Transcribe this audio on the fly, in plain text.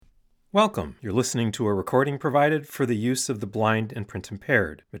Welcome. You're listening to a recording provided for the use of the blind and print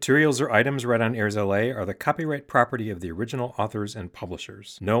impaired. Materials or items read on Airs LA are the copyright property of the original authors and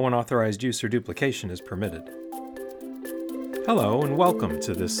publishers. No unauthorized use or duplication is permitted. Hello and welcome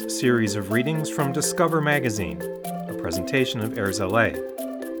to this series of readings from Discover Magazine, a presentation of Airs LA.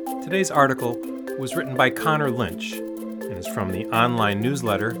 Today's article was written by Connor Lynch and is from the online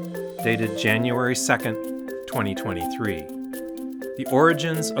newsletter dated January 2nd, 2023. The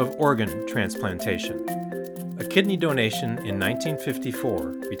Origins of Organ Transplantation. A kidney donation in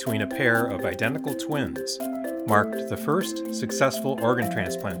 1954 between a pair of identical twins marked the first successful organ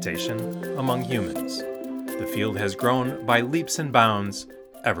transplantation among humans. The field has grown by leaps and bounds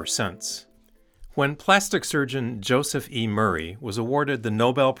ever since. When plastic surgeon Joseph E. Murray was awarded the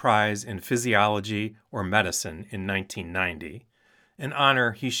Nobel Prize in Physiology or Medicine in 1990, an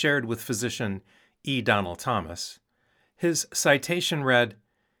honor he shared with physician E. Donald Thomas, his citation read,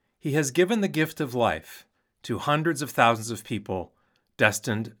 "He has given the gift of life to hundreds of thousands of people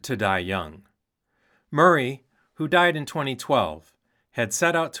destined to die young." Murray, who died in 2012, had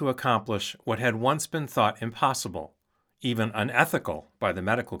set out to accomplish what had once been thought impossible, even unethical by the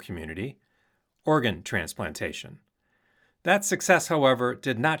medical community, organ transplantation. That success, however,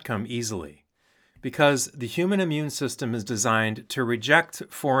 did not come easily, because the human immune system is designed to reject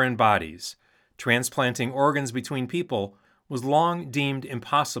foreign bodies. Transplanting organs between people was long deemed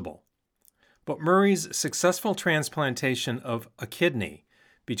impossible. But Murray's successful transplantation of a kidney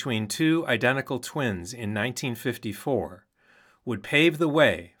between two identical twins in 1954 would pave the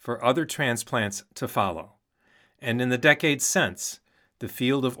way for other transplants to follow. And in the decades since, the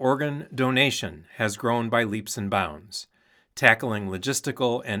field of organ donation has grown by leaps and bounds, tackling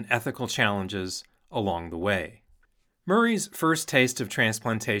logistical and ethical challenges along the way. Murray's first taste of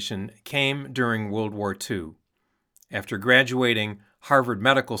transplantation came during World War II. After graduating Harvard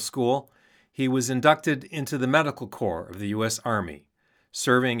Medical School, he was inducted into the Medical Corps of the U.S. Army,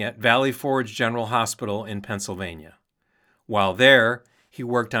 serving at Valley Forge General Hospital in Pennsylvania. While there, he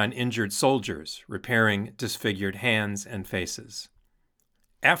worked on injured soldiers, repairing disfigured hands and faces.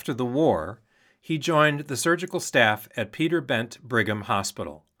 After the war, he joined the surgical staff at Peter Bent Brigham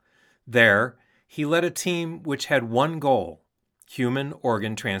Hospital. There, he led a team which had one goal: human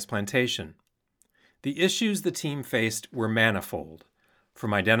organ transplantation. The issues the team faced were manifold,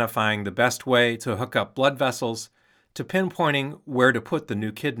 from identifying the best way to hook up blood vessels to pinpointing where to put the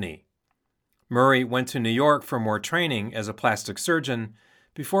new kidney. Murray went to New York for more training as a plastic surgeon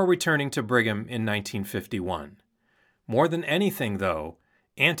before returning to Brigham in 1951. More than anything, though,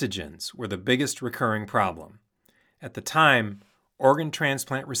 antigens were the biggest recurring problem. At the time, organ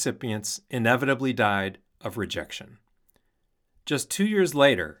transplant recipients inevitably died of rejection. Just 2 years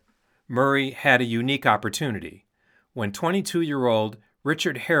later, Murray had a unique opportunity when 22-year-old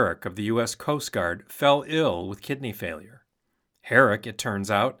Richard Herrick of the U.S. Coast Guard fell ill with kidney failure. Herrick, it turns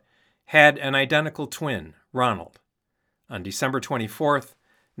out, had an identical twin, Ronald. On December 24,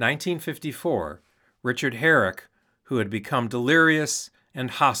 1954, Richard Herrick, who had become delirious and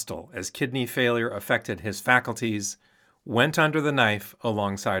hostile as kidney failure affected his faculties, went under the knife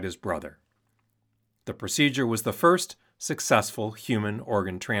alongside his brother. The procedure was the first successful human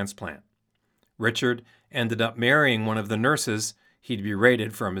organ transplant. Richard ended up marrying one of the nurses he'd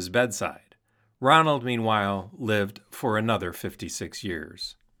berated from his bedside. Ronald, meanwhile, lived for another 56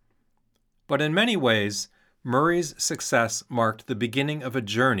 years. But in many ways, Murray's success marked the beginning of a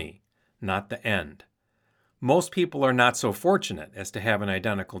journey, not the end. Most people are not so fortunate as to have an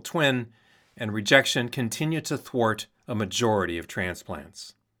identical twin, and rejection continued to thwart a majority of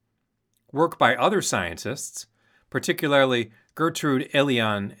transplants. Work by other scientists, particularly Gertrude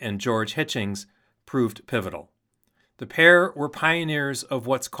Elion and George Hitchings, proved pivotal. The pair were pioneers of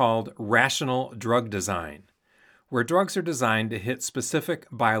what's called rational drug design, where drugs are designed to hit specific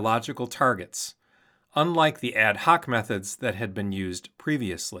biological targets, unlike the ad hoc methods that had been used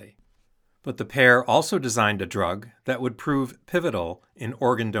previously. But the pair also designed a drug that would prove pivotal in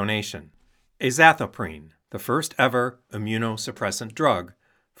organ donation: azathioprine, the first ever immunosuppressant drug,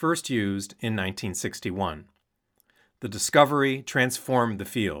 first used in 1961. The discovery transformed the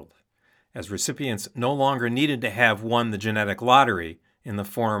field, as recipients no longer needed to have won the genetic lottery in the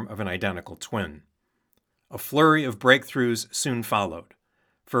form of an identical twin. A flurry of breakthroughs soon followed.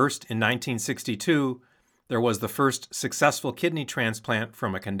 First, in 1962, there was the first successful kidney transplant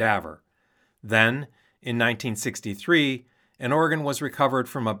from a cadaver. Then, in 1963, an organ was recovered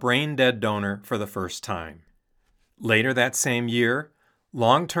from a brain-dead donor for the first time. Later that same year,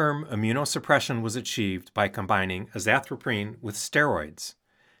 long-term immunosuppression was achieved by combining azathioprine with steroids.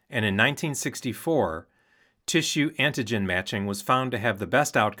 And in 1964, tissue antigen matching was found to have the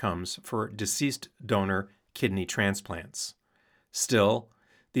best outcomes for deceased donor kidney transplants. Still,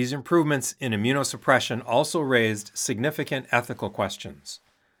 these improvements in immunosuppression also raised significant ethical questions.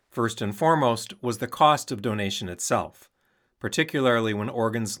 First and foremost was the cost of donation itself, particularly when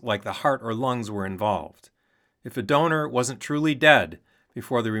organs like the heart or lungs were involved. If a donor wasn't truly dead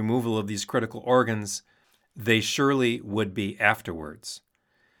before the removal of these critical organs, they surely would be afterwards.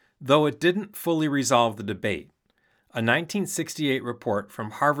 Though it didn't fully resolve the debate, a 1968 report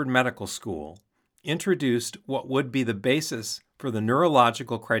from Harvard Medical School introduced what would be the basis for the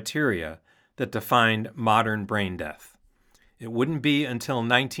neurological criteria that defined modern brain death. It wouldn't be until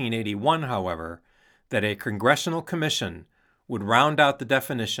 1981, however, that a congressional commission would round out the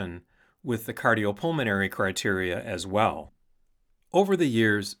definition with the cardiopulmonary criteria as well. Over the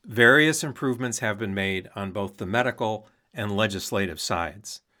years, various improvements have been made on both the medical and legislative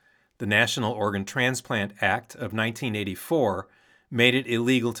sides. The National Organ Transplant Act of 1984 made it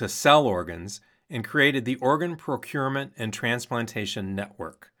illegal to sell organs and created the Organ Procurement and Transplantation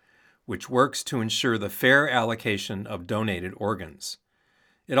Network, which works to ensure the fair allocation of donated organs.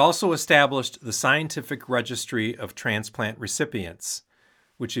 It also established the Scientific Registry of Transplant Recipients,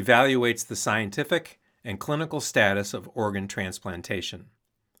 which evaluates the scientific and clinical status of organ transplantation.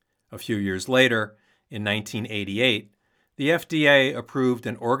 A few years later, in 1988, the FDA approved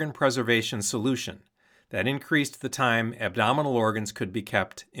an organ preservation solution that increased the time abdominal organs could be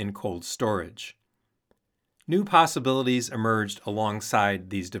kept in cold storage. New possibilities emerged alongside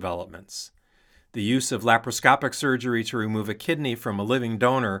these developments. The use of laparoscopic surgery to remove a kidney from a living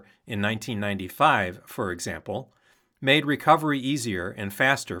donor in 1995, for example, made recovery easier and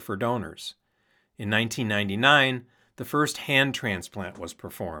faster for donors. In 1999, the first hand transplant was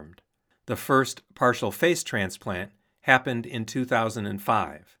performed. The first partial face transplant happened in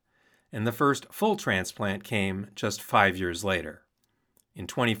 2005, and the first full transplant came just 5 years later. In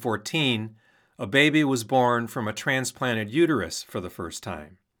 2014, a baby was born from a transplanted uterus for the first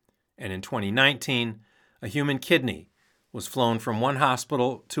time, and in 2019, a human kidney was flown from one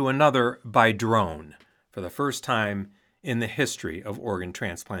hospital to another by drone for the first time in the history of organ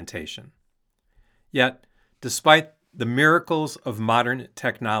transplantation. Yet, despite the miracles of modern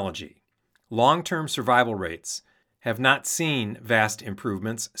technology, long-term survival rates have not seen vast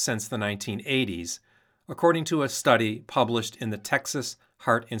improvements since the 1980s, according to a study published in the Texas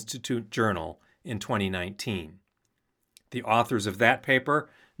Heart Institute Journal in 2019. The authors of that paper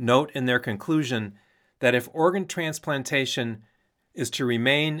note in their conclusion that if organ transplantation is to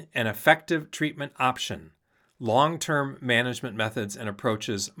remain an effective treatment option, long-term management methods and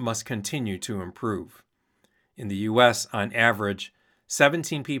approaches must continue to improve. In the U.S., on average,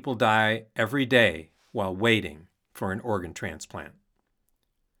 17 people die every day while waiting for an organ transplant.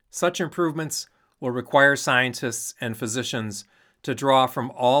 Such improvements will require scientists and physicians to draw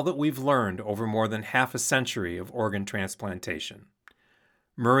from all that we've learned over more than half a century of organ transplantation.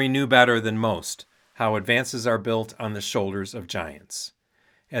 Murray knew better than most how advances are built on the shoulders of giants.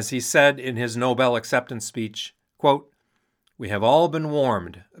 As he said in his Nobel acceptance speech, quote, "We have all been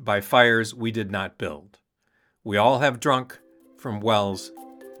warmed by fires we did not build. We all have drunk from wells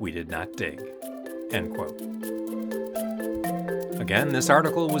we did not dig." End quote. Again, this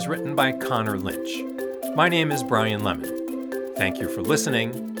article was written by Connor Lynch. My name is Brian Lemon. Thank you for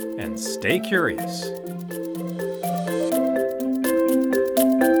listening, and stay curious.